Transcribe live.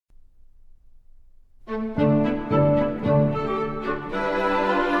Hi,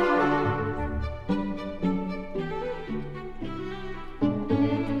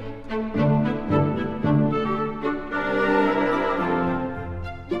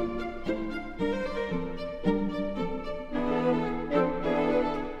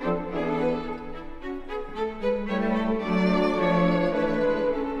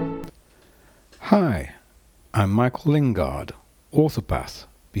 I'm Michael Lingard, orthopath,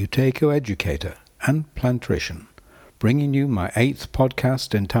 buteyko-educator and plantrician, bringing you my 8th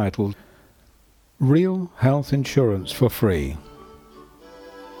podcast entitled Real Health Insurance for Free.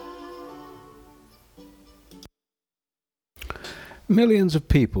 Millions of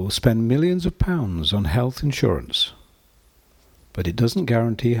people spend millions of pounds on health insurance, but it doesn't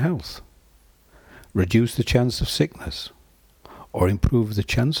guarantee health, reduce the chance of sickness, or improve the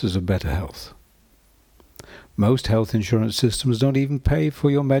chances of better health. Most health insurance systems don't even pay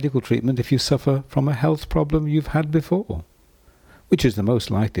for your medical treatment if you suffer from a health problem you've had before, which is the most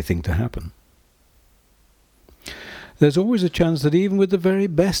likely thing to happen. There's always a chance that even with the very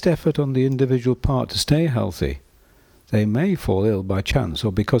best effort on the individual part to stay healthy, they may fall ill by chance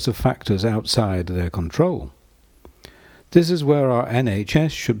or because of factors outside their control. This is where our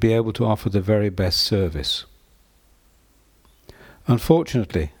NHS should be able to offer the very best service.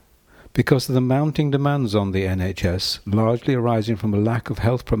 Unfortunately, because of the mounting demands on the NHS, largely arising from a lack of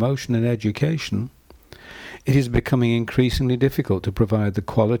health promotion and education, it is becoming increasingly difficult to provide the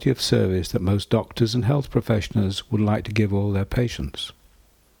quality of service that most doctors and health professionals would like to give all their patients.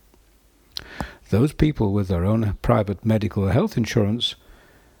 Those people with their own private medical or health insurance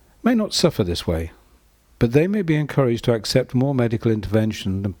may not suffer this way, but they may be encouraged to accept more medical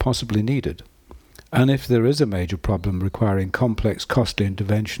intervention than possibly needed, and if there is a major problem requiring complex, costly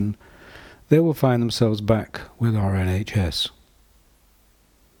intervention, they will find themselves back with our NHS.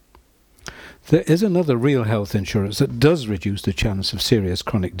 There is another real health insurance that does reduce the chance of serious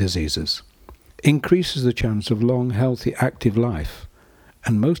chronic diseases, increases the chance of long, healthy, active life,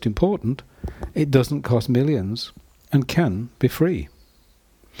 and most important, it doesn't cost millions and can be free.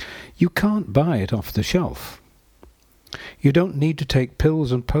 You can't buy it off the shelf. You don't need to take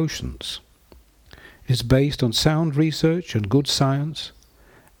pills and potions. It is based on sound research and good science,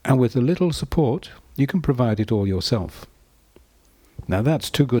 and with a little support, you can provide it all yourself. Now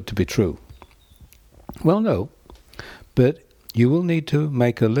that's too good to be true. Well, no, but you will need to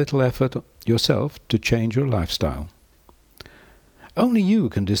make a little effort yourself to change your lifestyle. Only you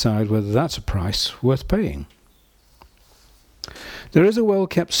can decide whether that's a price worth paying. There is a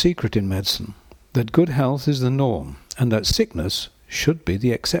well-kept secret in medicine that good health is the norm and that sickness should be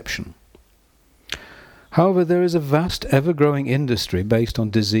the exception. However, there is a vast, ever-growing industry based on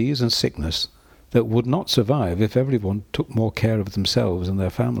disease and sickness that would not survive if everyone took more care of themselves and their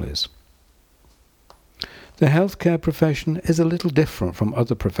families. The healthcare profession is a little different from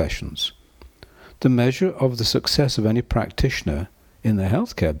other professions. The measure of the success of any practitioner in the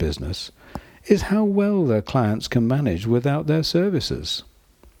healthcare business is how well their clients can manage without their services.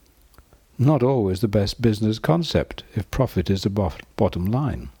 Not always the best business concept if profit is the bottom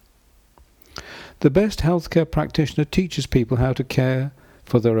line. The best healthcare practitioner teaches people how to care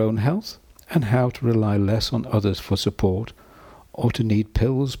for their own health and how to rely less on others for support or to need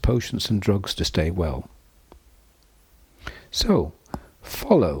pills, potions and drugs to stay well. So,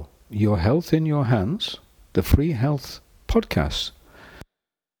 follow Your Health in Your Hands, the free health podcast.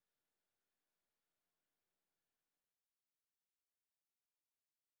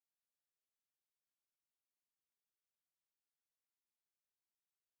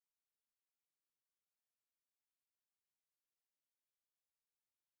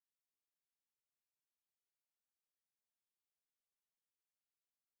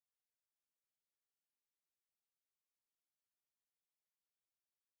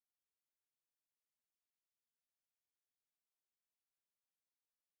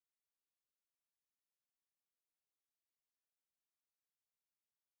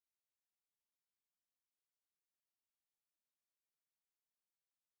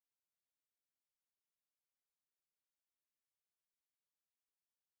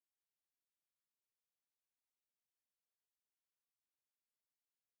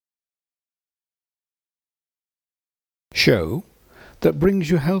 Show that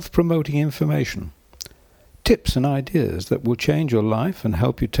brings you health-promoting information, tips and ideas that will change your life and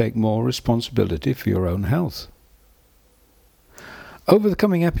help you take more responsibility for your own health. Over the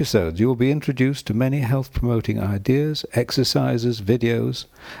coming episodes, you will be introduced to many health-promoting ideas, exercises, videos,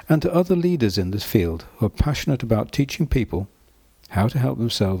 and to other leaders in this field who are passionate about teaching people how to help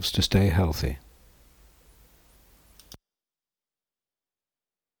themselves to stay healthy.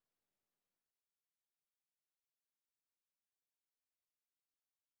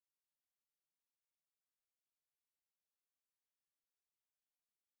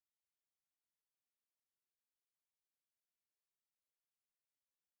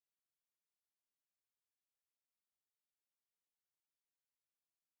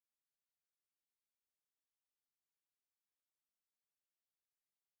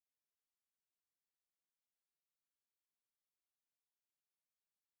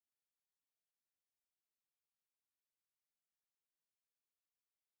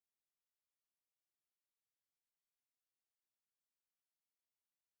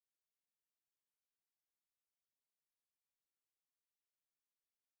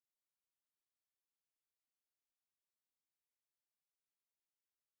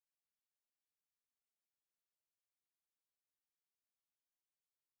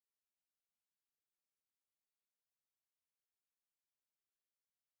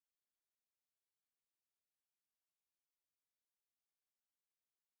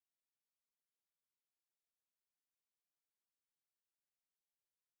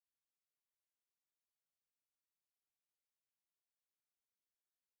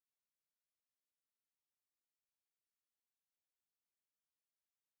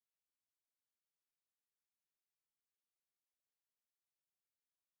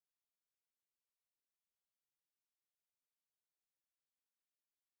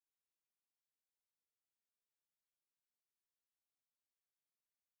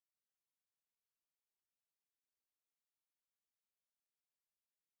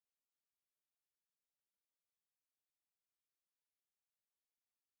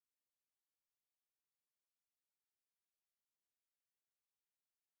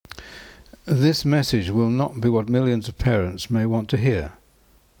 This message will not be what millions of parents may want to hear,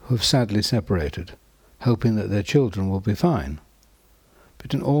 who have sadly separated, hoping that their children will be fine.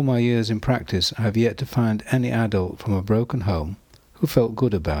 But in all my years in practice, I have yet to find any adult from a broken home who felt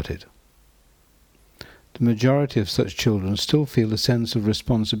good about it. The majority of such children still feel a sense of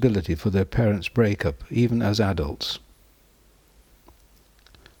responsibility for their parents' breakup, even as adults.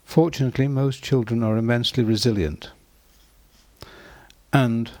 Fortunately, most children are immensely resilient,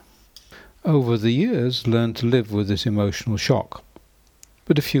 and over the years learn to live with this emotional shock,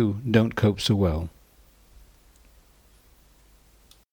 but a few don't cope so well.